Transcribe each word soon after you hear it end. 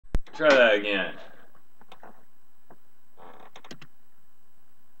Try that again.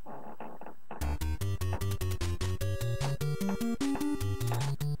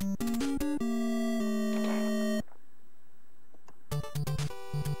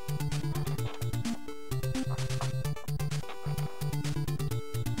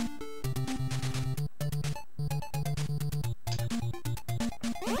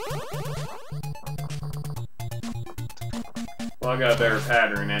 Well, I got a better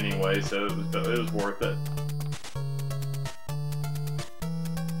pattern anyway, so it was worth it.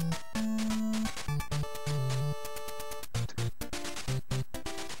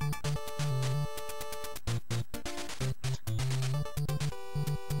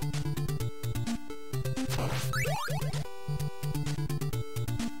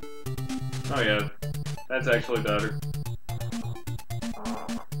 Oh yeah, that's actually better.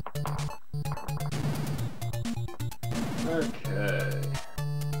 Okay.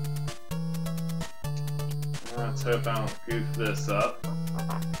 Let's hope I don't goof this up.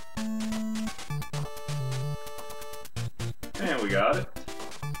 And we got it.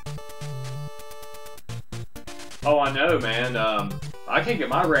 Oh, I know, man. I can't get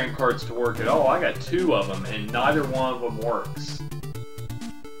my RAM cards to work at all. I got 2 of them, and neither one of them works.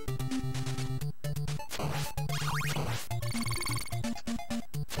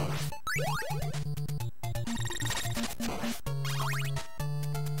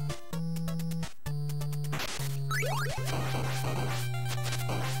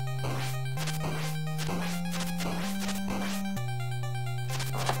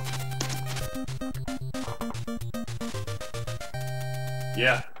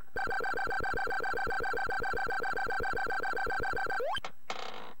 Yeah.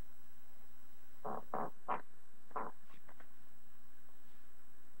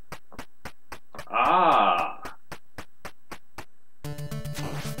 Ah.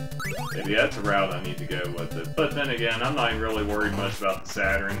 Maybe that's a route I need to go with it. But then again, I'm not even really worried much about the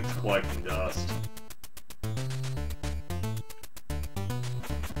Saturn. It's collecting dust.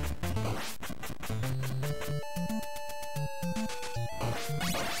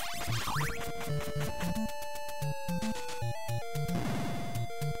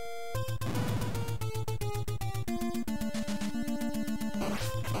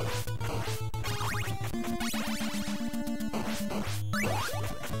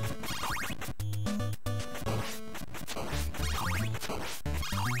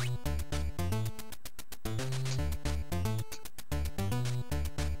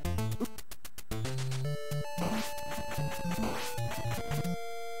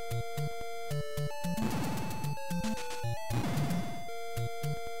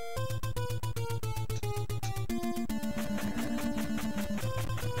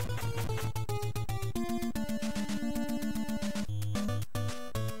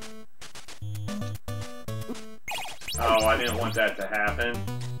 Oh, I didn't want that to happen.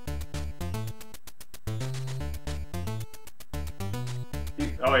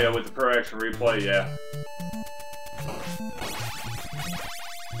 Oh yeah, with the Pro Action Replay, yeah.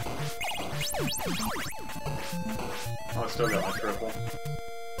 Oh, I still got my triple.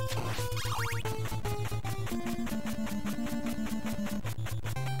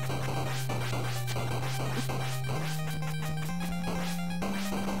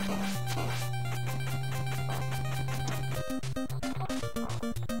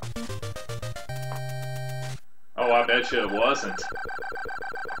 Oh, I bet you it wasn't.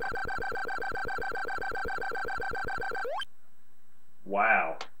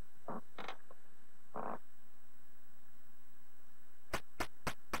 Wow.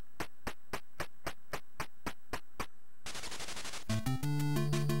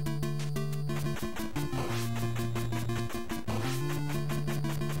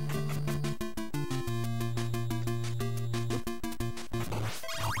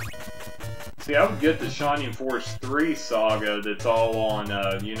 See, I would get the Shining Force 3 saga that's all on,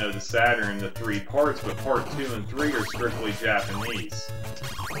 you know, the Saturn, the 3 parts, but part 2 and 3 are strictly Japanese.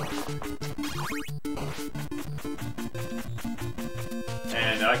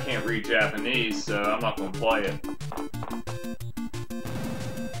 And I can't read Japanese, so I'm not going to play it.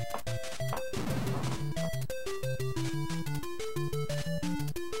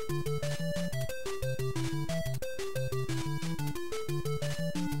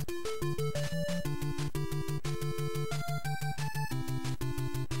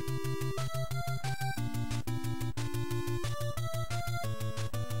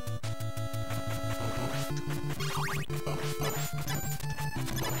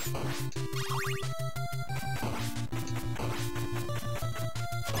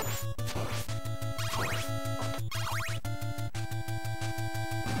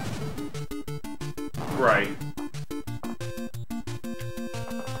 right.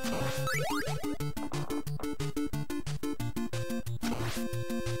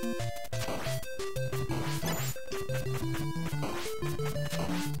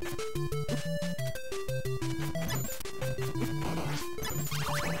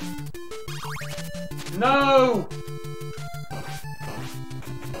 No!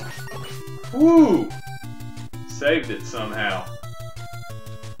 Woo! Saved it somehow.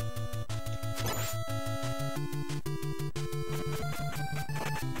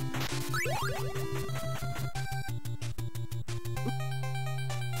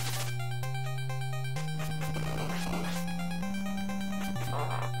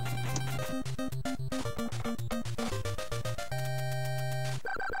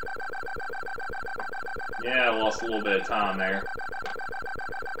 Yeah, I lost a little bit of time there.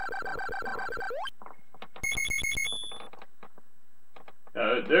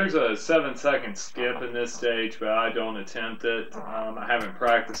 There's a 7-second skip in this stage, but I don't attempt it. I haven't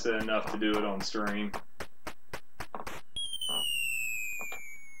practiced it enough to do it on stream.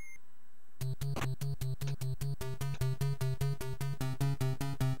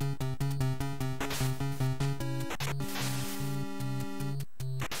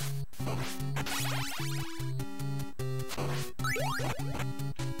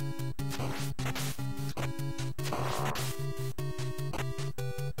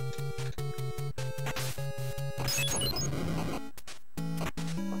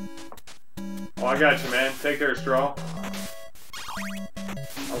 Oh, I got you, man. Take care, Straw.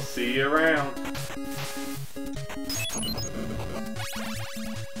 I'll see you around.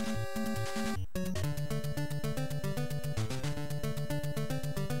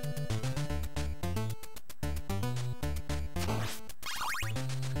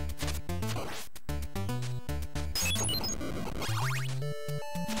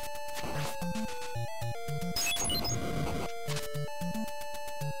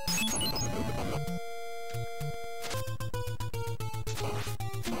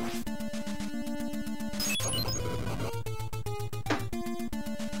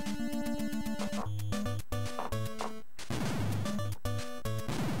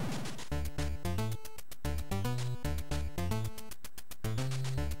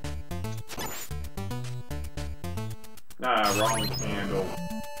 Nah, wrong candle.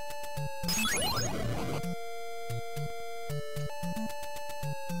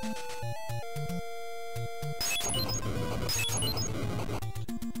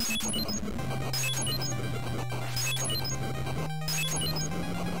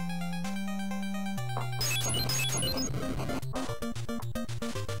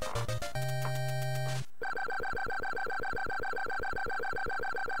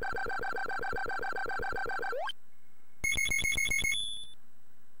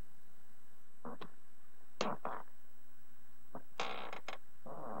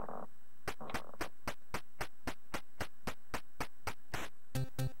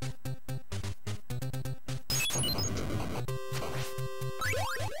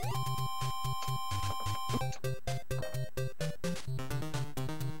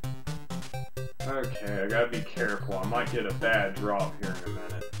 Okay, I gotta be careful. I might get a bad drop here in a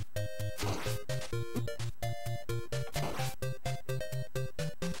minute.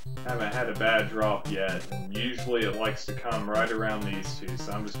 Haven't had a bad drop yet, and usually it likes to come right around these two,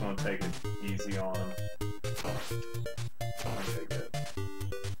 so I'm just gonna take it easy on them. Okay, good.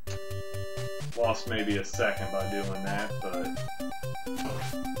 Lost maybe a second by doing that, but...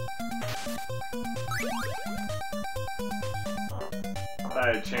 if I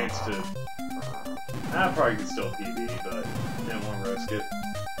had a chance to... I probably could still PB, but didn't want to risk it.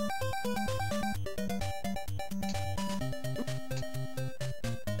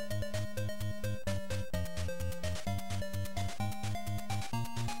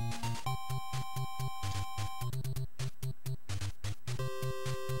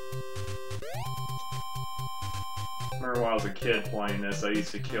 Remember when I was a kid playing this, I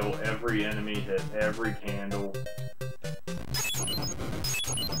used to kill every enemy, hit every candle.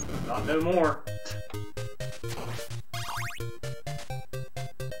 Not no more.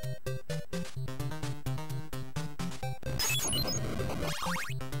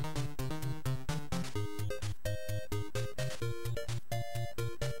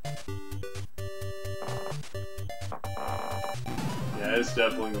 Yeah, it's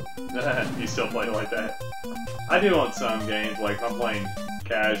definitely... you still play like that? I do on some games, like I'm playing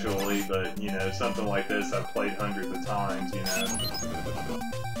casually, but, you know, something like this I've played hundreds of times, you know?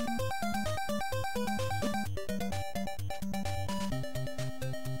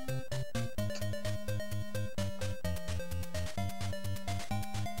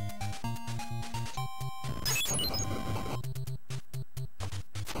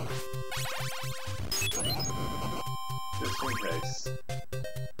 case.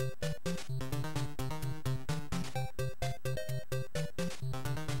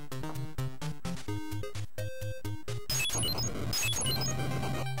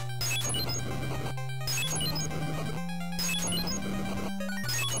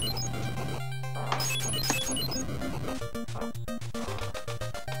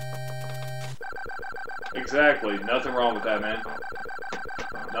 Exactly. Nothing wrong with that, man.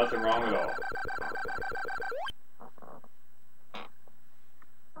 Nothing wrong at all.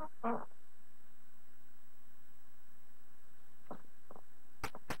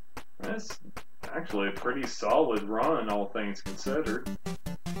 That's actually a pretty solid run, all things considered.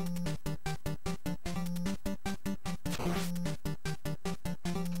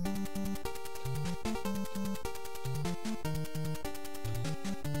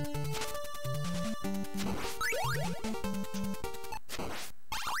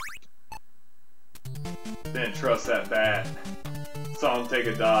 Didn't trust that bat. Saw him take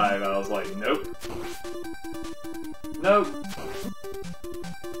a dive, I was like, nope. Nope.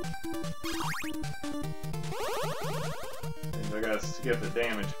 I gotta skip the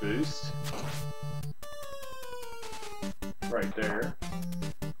damage boost. Right there.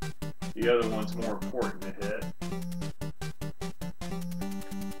 The other one's more important to hit.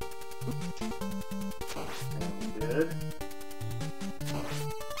 And we did.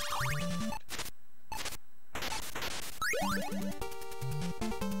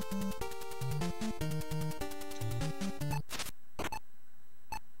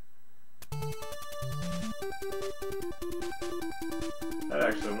 That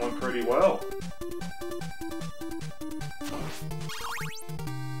actually went pretty well.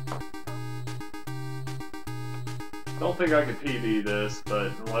 Don't think I could PB this,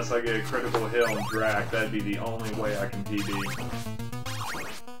 but unless I get a critical hit on Drac, that'd be the only way I can PB.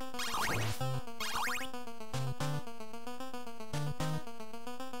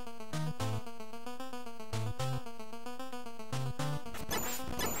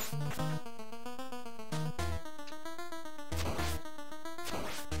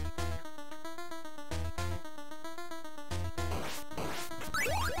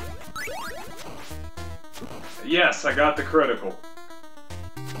 Yes, I got the critical.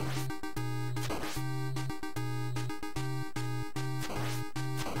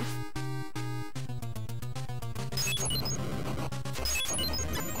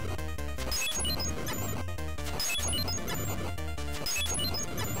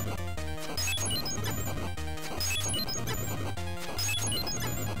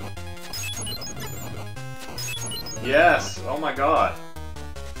 Yes! Oh my god.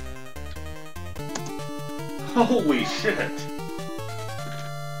 Holy shit!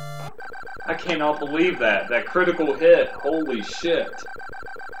 I cannot believe that. That critical hit. Holy shit.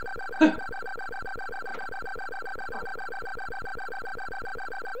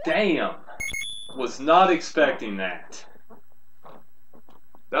 Damn. Was not expecting that.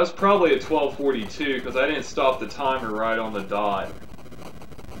 That was probably a 1242 because I didn't stop the timer right on the dot.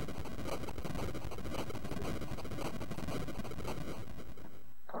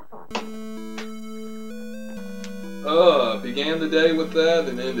 Began the day with that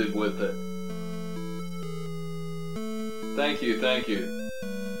and ended with it. Thank you, thank you.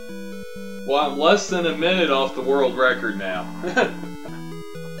 Well, I'm less than a minute off the world record now.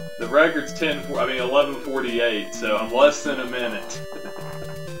 The record's 11:48, so I'm less than a minute.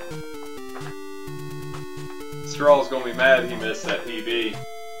 Straw's gonna be mad he missed that PB.